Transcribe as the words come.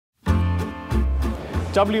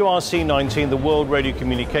WRC 19, the World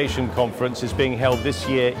Radiocommunication Conference, is being held this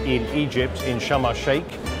year in Egypt, in Sharm El-Sheikh.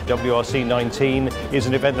 WRC 19 is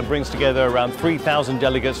an event that brings together around 3,000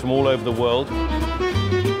 delegates from all over the world.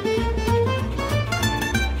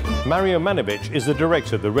 Mario Maniewicz is the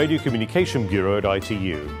director of the Radio Communication Bureau at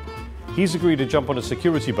ITU. He's agreed to jump on a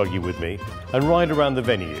security buggy with me and ride around the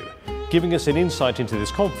venue, giving us an insight into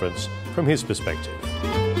this conference from his perspective.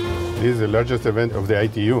 This is the largest event of the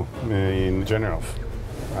ITU in general.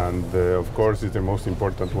 And of course, it's the most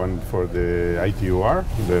important one for the ITUR,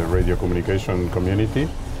 the radio communication community.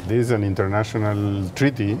 This is an international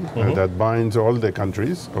treaty that binds all the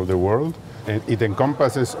countries of the world. And it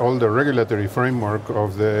encompasses all the regulatory framework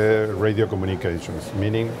of the radio communications,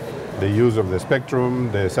 meaning the use of the spectrum,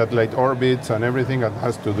 the satellite orbits, and everything that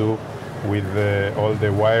has to do with all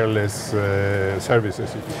the wireless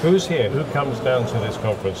services. Who's here? Who comes down to this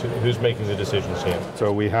conference? Who's making the decisions here?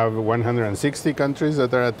 So we have 160 countries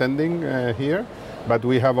that are attending here, but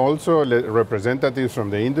we have also representatives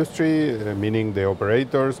from the industry, meaning the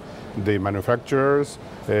operators, the manufacturers,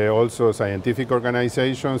 also scientific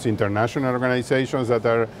organizations, international organizations that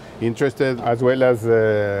are interested, as well as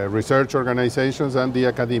research organizations and the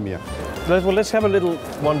academia. Well, let's have a little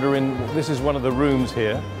wander in. This is one of the rooms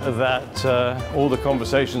here that all the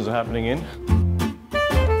conversations are happening in.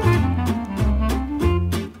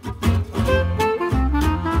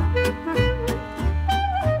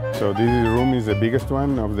 So this room is the biggest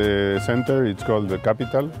one of the center. It's called the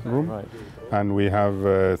Capital Room. Right. And we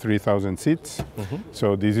have 3,000 seats.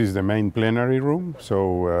 So this is the main plenary room.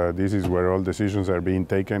 So this is where all decisions are being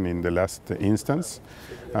taken in the last instance,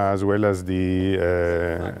 as well as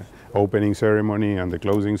the opening ceremony and the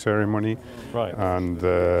closing ceremony. Right. And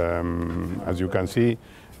as you can see,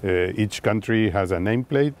 each country has a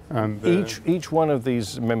nameplate. And each one of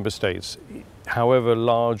these member states, however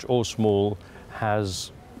large or small,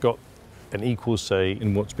 has got an equal say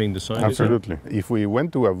in what's being decided? Absolutely. If we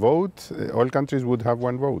went to a vote, all countries would have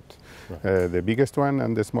one vote, right. The biggest one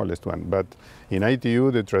and the smallest one. But in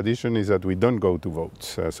ITU, the tradition is that we don't go to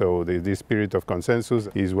votes. So this spirit of consensus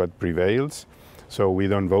is what prevails. So we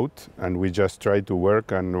don't vote, and we just try to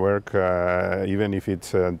work even if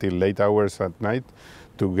it's until late hours at night,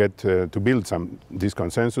 to get to build this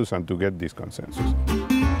consensus and to get this consensus.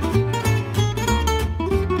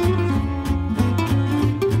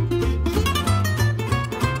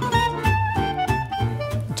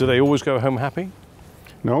 Do they always go home happy?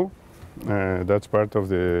 No, that's part of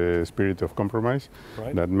the spirit of compromise.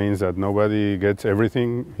 Right. That means that nobody gets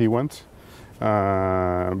everything he wants,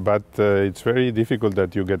 but it's very difficult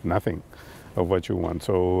that you get nothing of what you want.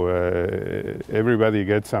 So everybody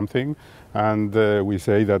gets something, and we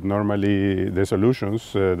say that normally the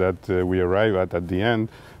solutions that we arrive at the end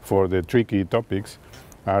for the tricky topics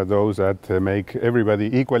are those that make everybody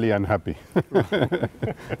equally unhappy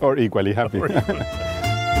or equally happy.